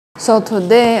So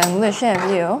today I'm going to share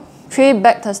with you 3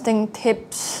 backtesting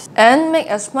tips and make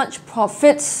as much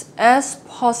profits as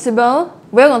possible.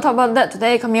 We're going to talk about that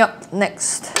today, coming up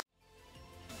next.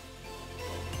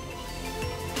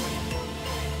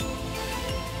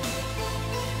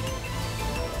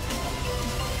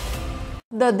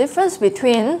 The difference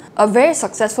between a very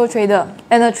successful trader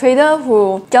and a trader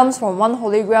who jumps from one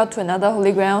holy grail to another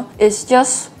holy grail is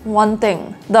just one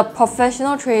thing. The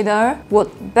professional trader would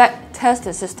backtest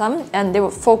the system and they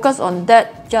would focus on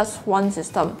that just one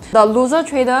system. The loser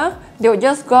trader, they would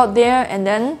just go out there and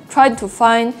then try to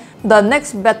find the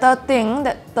next better thing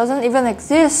that doesn't even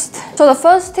exist. So the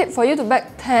first tip for you to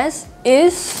backtest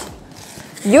is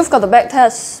you've got to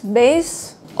backtest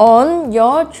based on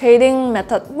your trading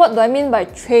method. What do I mean by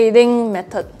trading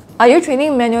method? Are you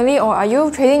trading manually or are you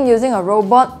trading using a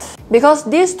robot? Because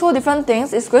these two different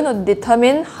things is going to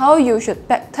determine how you should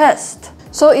backtest.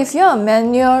 So if you're a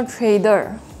manual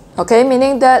trader, okay,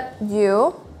 meaning that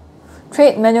you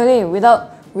trade manually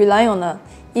without relying on a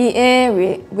EA,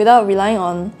 without relying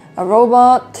on a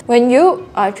robot. When you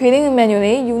are trading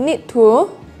manually, you need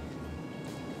to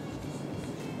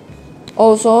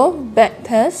also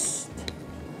backtest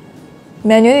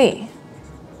manually,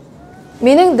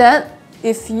 meaning that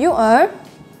if you are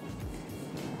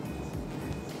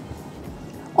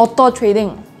auto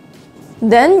trading,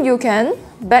 then you can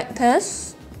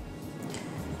backtest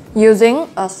using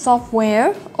a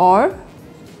software or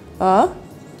a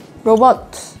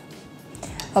robot.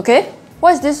 Okay,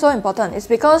 why is this so important? It's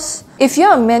because if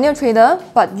you're a manual trader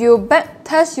but you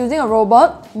backtest using a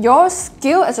robot, your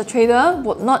skill as a trader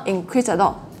would not increase at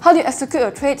all. How do you execute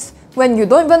your trades when you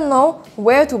don't even know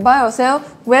where to buy or sell,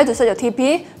 where to set your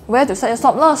TP, where to set your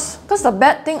stop loss? Because the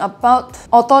bad thing about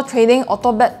auto trading,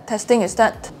 auto backtesting is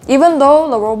that even though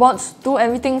the robots do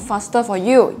everything faster for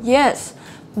you, yes,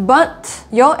 but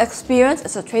your experience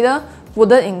as a trader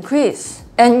wouldn't increase.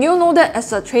 And you know that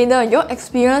as a trader, your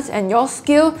experience and your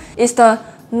skill is the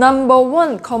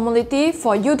 #1 commodity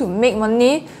for you to make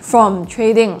money from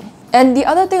trading. And the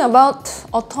other thing about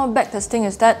auto backtesting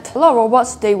is that a lot of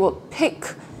robots, they would pick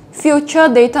future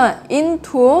data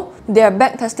into their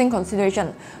backtesting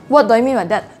consideration. What do I mean by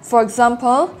that? For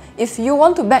example, if you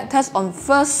want to backtest on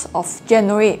 1st of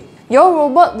January, your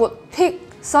robot would pick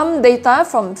some data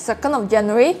from 2nd of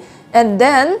January and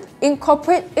then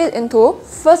incorporate it into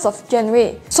 1st of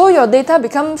January. So your data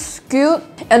becomes skewed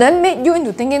and then made you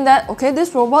into thinking that, okay,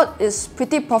 this robot is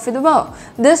pretty profitable.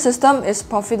 This system is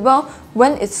profitable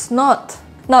when it's not.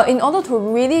 Now, in order to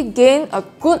really gain a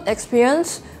good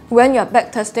experience when you're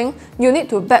backtesting, you need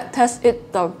to backtest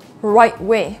it the right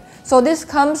way. So this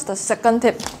comes the second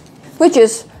tip, which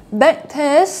is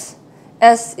backtest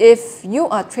as if you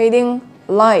are trading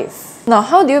live. Now,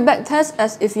 how do you backtest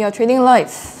as if you are trading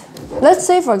live? Let's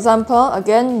say, for example,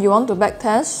 again, you want to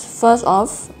backtest 1st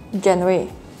of January.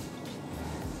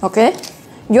 Okay?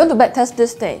 You want to backtest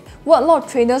this day. What a lot of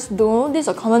traders do, this is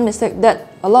a common mistake that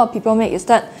a lot of people make, is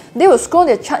that they will scroll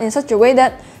their chart in such a way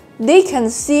that they can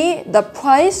see the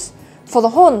price for the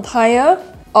whole entire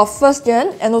of 1st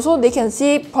Jan, and also they can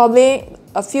see probably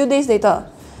a few days later.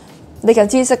 They can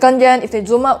see 2nd Jan, if they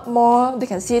zoom out more, they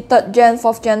can see 3rd Jan,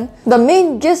 4th Jan. The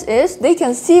main gist is they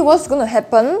can see what's going to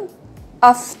happen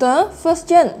after 1st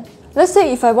Jan. Let's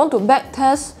say if I want to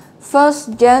backtest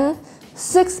 1st Jan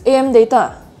 6 AM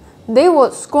data, they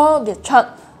would scroll the chart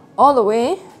all the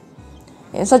way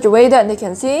in such a way that they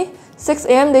can see 6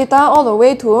 AM data all the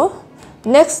way to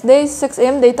next day 6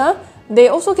 AM data. They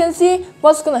also can see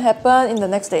what's going to happen in the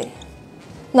next day.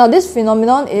 Now this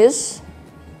phenomenon is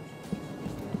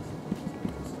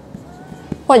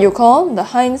what you call the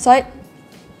hindsight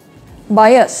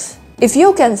bias. If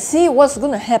you can see what's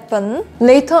going to happen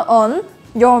later on,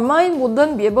 your mind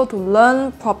wouldn't be able to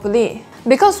learn properly.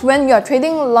 Because when you are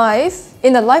trading live,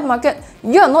 in the live market,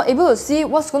 you are not able to see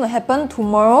what's going to happen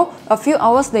tomorrow, a few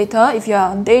hours later. If you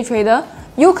are a day trader,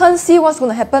 you can't see what's going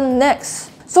to happen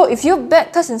next. So if you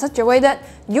backtest in such a way that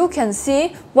you can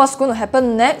see what's going to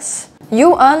happen next,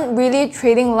 you aren't really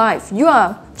trading live. You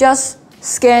are just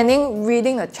scanning,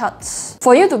 reading the charts.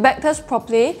 For you to backtest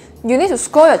properly, you need to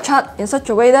scroll your chart in such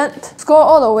a way that scroll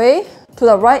all the way to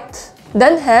the right,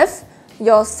 then have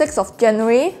your 6th of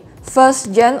January,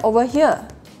 1st Jan over here,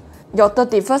 your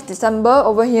 31st December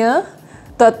over here,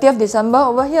 30th December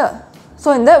over here.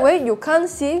 So in that way, you can't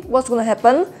see what's going to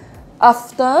happen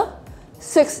after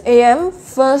 6 AM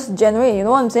 1st January, you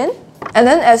know what I'm saying? And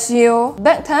then as you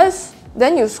backtest,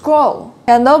 then you scroll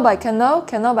candle by candle,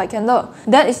 candle by candle.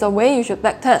 That is the way you should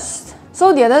backtest.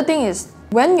 So the other thing is,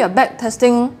 when you're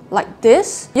backtesting like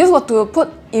this, you've got to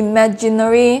put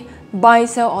imaginary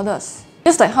buy-sell orders.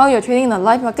 Just like how you're trading in the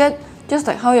live market, just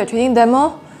like how you're trading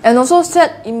demo. And also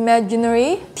set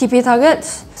imaginary TP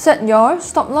targets. Set your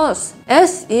stop loss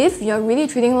as if you're really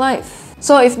trading live.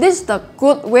 So if this is the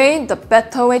good way, the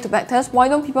better way to backtest, why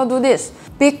don't people do this?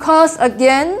 Because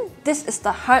again, this is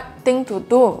the hard thing to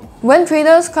do. When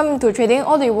traders come into trading,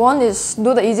 all they want is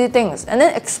do the easy things and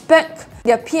then expect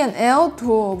their P&L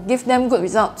to give them good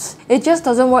results. It just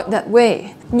doesn't work that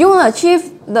way. You want to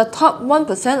achieve the top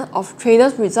 1% of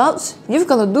traders' results, you've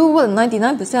got to do what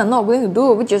 99% are not willing to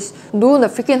do, which is do the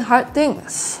freaking hard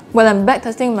things. When I'm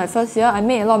backtesting my first year, I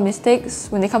made a lot of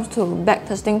mistakes when it comes to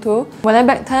backtesting too. When I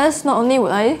backtest, not only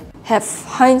would I have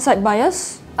hindsight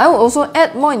bias, I will also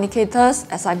add more indicators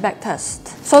as I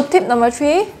backtest. So tip number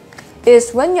 3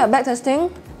 is when you're backtesting,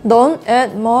 don't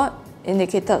add more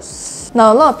indicators.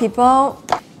 Now a lot of people,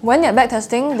 when they're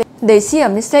backtesting, they see a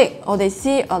mistake or they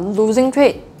see a losing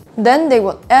trade. Then they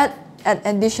would add an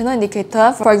additional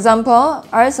indicator, for example,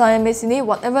 RSI, MACD,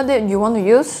 whatever that you want to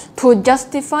use to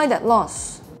justify that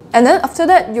loss. And then after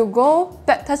that, you go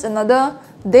backtest another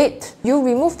date, you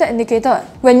remove that indicator.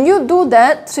 When you do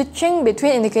that, switching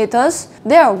between indicators,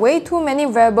 there are way too many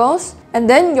variables, and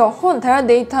then your whole entire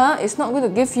data is not going to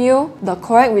give you the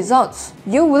correct results.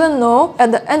 You wouldn't know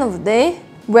at the end of the day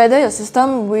whether your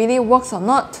system really works or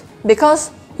not,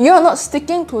 because you are not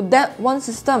sticking to that one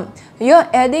system. You are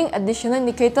adding additional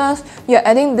indicators, you are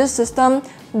adding this system,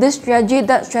 this strategy,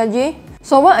 that strategy.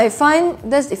 So what I find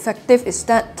that's effective is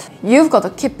that you've got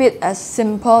to keep it as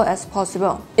simple as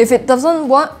possible. If it doesn't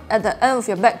work at the end of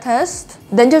your backtest,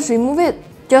 then just remove it.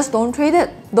 Just don't trade it.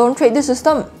 Don't trade this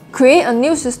system. Create a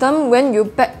new system when you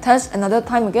backtest another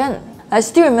time again. I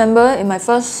still remember in my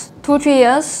first 2-3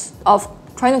 years of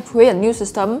trying to create a new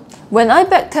system, when I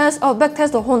backtest, I'll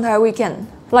backtest the whole entire weekend.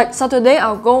 Like Saturday,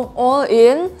 I'll go all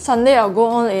in. Sunday, I'll go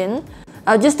all in.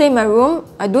 I'll just stay in my room,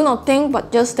 I do nothing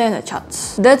but just stare at the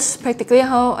charts. That's practically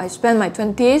how I spend my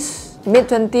 20s,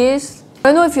 mid-20s.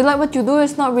 I know if you like what you do,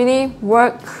 it's not really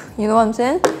work, you know what I'm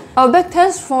saying? I'll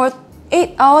backtest for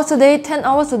 8 hours a day, 10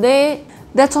 hours a day,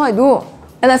 that's all I do.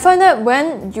 And I find that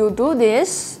when you do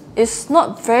this, it's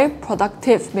not very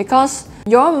productive because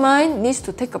your mind needs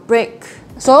to take a break.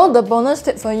 So the bonus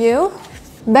tip for you,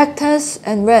 backtest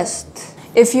and rest.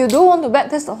 If you do want to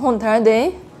backtest the whole entire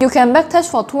day, you can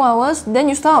backtest for 2 hours, then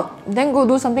you stop. Then go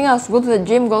do something else, go to the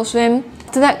gym, go swim.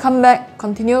 After that, come back,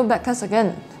 continue backtest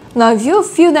again. Now, if you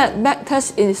feel that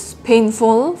backtest is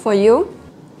painful for you,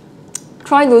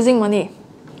 try losing money.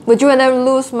 Would you rather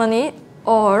lose money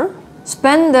or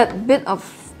spend that bit of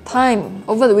time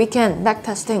over the weekend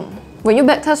backtesting? When you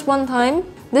backtest one time,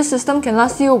 this system can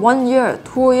last you 1 year,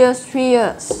 2 years, 3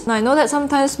 years. Now, I know that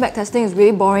sometimes backtesting is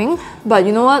really boring, but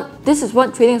you know what? This is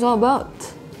what trading is all about.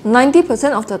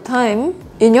 90% of the time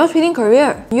in your trading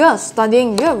career, you are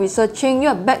studying, you are researching, you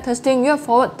are backtesting, you are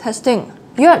forward testing.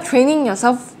 You are training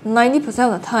yourself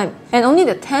 90% of the time, and only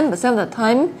the 10% of the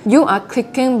time you are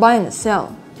clicking buy and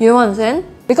sell. You know what I'm saying?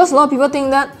 Because a lot of people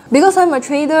think that because I'm a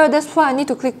trader, that's why I need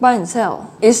to click buy and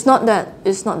sell. It's not that.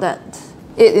 It's not that.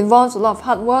 It involves a lot of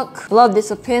hard work, a lot of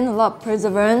discipline, a lot of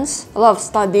perseverance, a lot of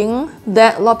studying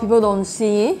that a lot of people don't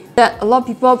see, that a lot of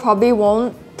people probably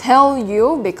won't tell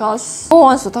you because who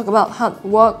wants to talk about hard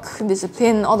work,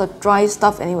 discipline, all the dry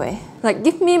stuff anyway? Like,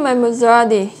 give me my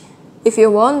Maserati. If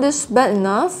you want this bad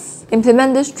enough,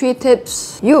 implement these 3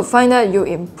 tips, you'll find that you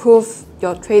improve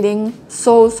your trading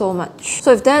so much.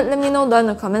 So if that, let me know down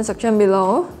in the comment section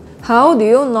below. How do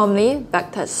you normally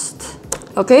backtest?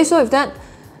 Okay, so if that,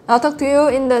 I'll talk to you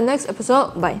in the next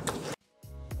episode. Bye.